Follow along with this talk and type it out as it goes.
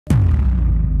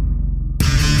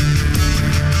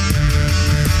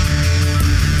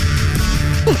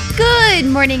Good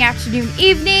morning, afternoon,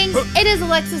 evening. It is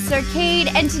Alexis Arcade,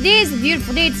 and today is a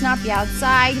beautiful day to not be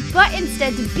outside, but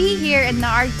instead to be here in the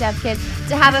ARK Dev Kit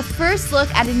to have a first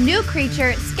look at a new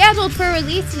creature scheduled for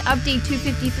release in Update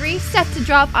 253, set to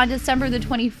drop on December the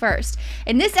 21st.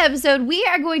 In this episode, we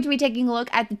are going to be taking a look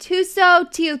at the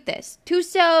Tusoteuthis.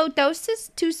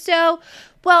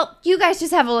 Well, you guys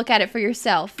just have a look at it for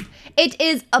yourself. It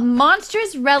is a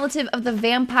monstrous relative of the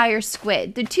vampire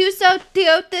squid. The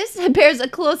Tusoteuthis bears a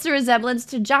closer resemblance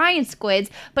to giant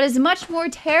squids, but is much more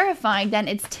terrifying than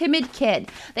its timid kid.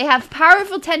 They have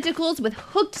powerful tentacles with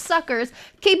hooked suckers,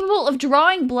 capable of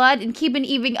drawing blood and keeping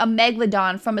even a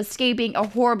megalodon from escaping a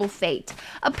horrible fate.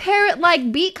 A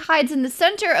parrot-like beak hides in the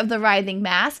center of the writhing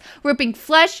mass, ripping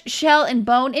flesh, shell, and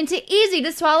bone into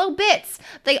easy-to-swallow bits.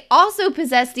 They also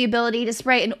possess the ability to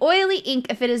spray an oily ink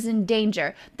if it is in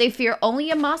danger. They fear only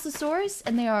a Mosasaurus,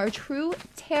 and they are a true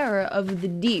terror of the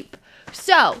deep.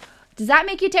 So, does that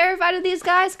make you terrified of these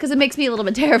guys? Because it makes me a little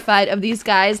bit terrified of these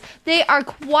guys. They are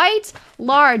quite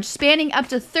large, spanning up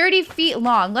to 30 feet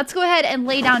long. Let's go ahead and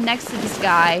lay down next to this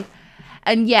guy.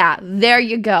 And yeah, there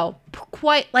you go.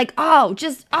 Quite like,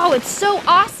 it's so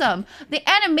awesome. The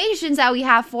animations that we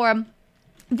have for him.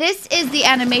 This is the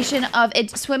animation of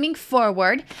it swimming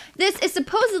forward. This is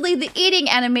supposedly the eating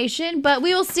animation, but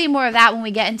we will see more of that when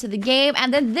we get into the game.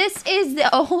 And then this is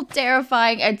the old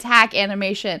terrifying attack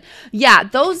animation. Yeah,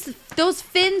 those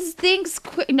fins things.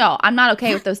 No, I'm not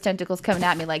okay with those tentacles coming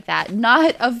at me like that.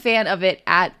 Not a fan of it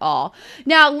at all.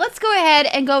 Now, let's go ahead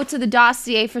and go to the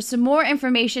dossier for some more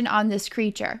information on this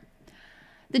creature.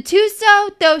 The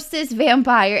Tusoteuthis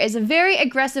vampire is a very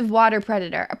aggressive water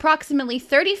predator. Approximately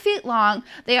 30 feet long,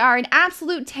 they are an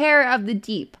absolute terror of the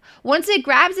deep. Once it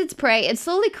grabs its prey, it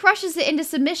slowly crushes it into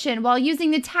submission while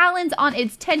using the talons on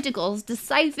its tentacles to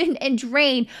siphon and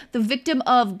drain the victim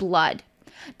of blood.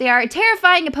 They are a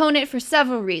terrifying opponent for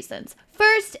several reasons.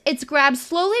 First, its grab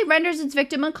slowly renders its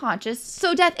victim unconscious,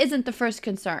 so death isn't the first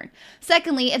concern.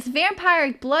 Secondly, its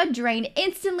vampiric blood drain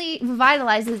instantly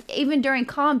revitalizes even during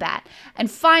combat. And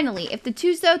finally, if the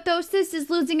Tusoteuthis is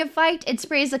losing a fight, it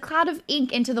sprays a cloud of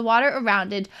ink into the water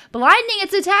around it, blinding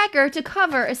its attacker to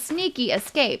cover a sneaky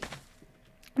escape.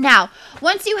 Now,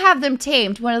 once you have them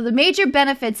tamed, one of the major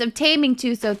benefits of taming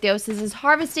Tusoteuthis is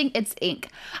harvesting its ink.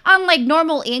 Unlike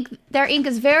normal ink, their ink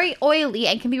is very oily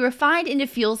and can be refined into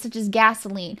fuels such as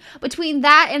gasoline. Between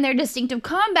that and their distinctive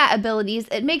combat abilities,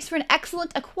 it makes for an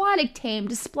excellent aquatic tame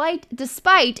despite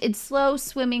its slow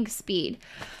swimming speed.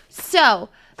 So,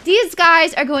 these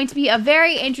guys are going to be a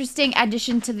very interesting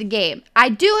addition to the game. I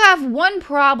do have one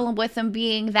problem with them,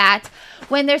 being that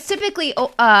when there's typically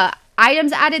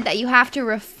items added that you have to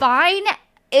refine,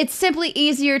 it's simply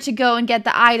easier to go and get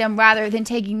the item rather than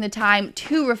taking the time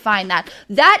to refine that.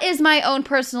 That is my own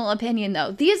personal opinion,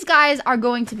 though. These guys are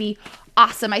going to be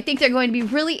awesome. I think they're going to be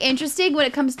really interesting when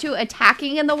it comes to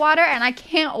attacking in the water, and I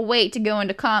can't wait to go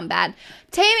into combat.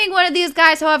 Taming one of these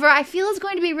guys, however, I feel is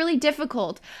going to be really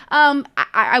difficult.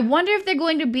 I wonder if they're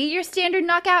going to be your standard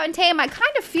knockout and tame. I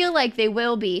kind of feel like they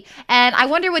will be, and I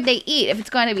wonder what they eat. If it's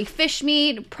going to be fish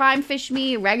meat, prime fish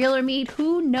meat, regular meat,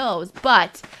 who knows?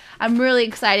 But I'm really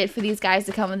excited for these guys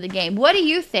to come in the game. What do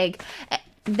you think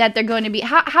that they're going to be?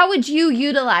 How would you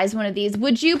utilize one of these?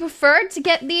 Would you prefer to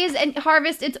get these and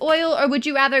harvest its oil, or would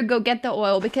you rather go get the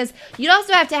oil? Because you'd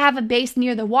also have to have a base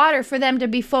near the water for them to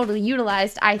be fully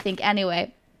utilized, I think,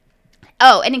 anyway.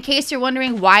 Oh, and in case you're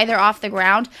wondering why they're off the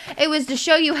ground, it was to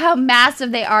show you how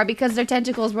massive they are because their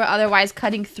tentacles were otherwise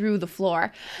cutting through the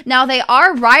floor. Now, they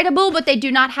are rideable, but they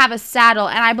do not have a saddle,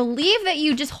 and I believe that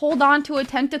you just hold on to a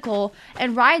tentacle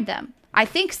and ride them. I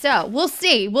think so. We'll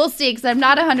see, because I'm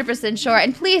not 100% sure.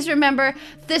 And please remember,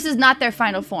 this is not their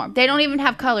final form. They don't even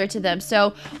have color to them.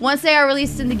 So once they are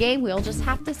released in the game, we'll just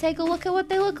have to take a look at what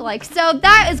they look like. So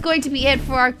that is going to be it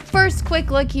for our first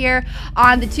quick look here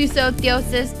on the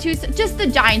Tusoteuthis, just the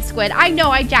giant squid. I know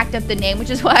I jacked up the name,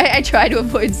 which is why I try to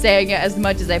avoid saying it as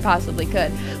much as I possibly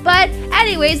could. But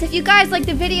anyways, if you guys liked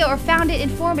the video or found it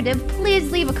informative,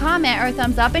 please leave a comment or a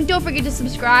thumbs up. And don't forget to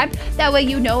subscribe. That way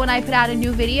you know when I put out a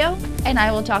new video. And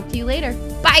I will talk to you later.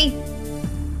 Bye!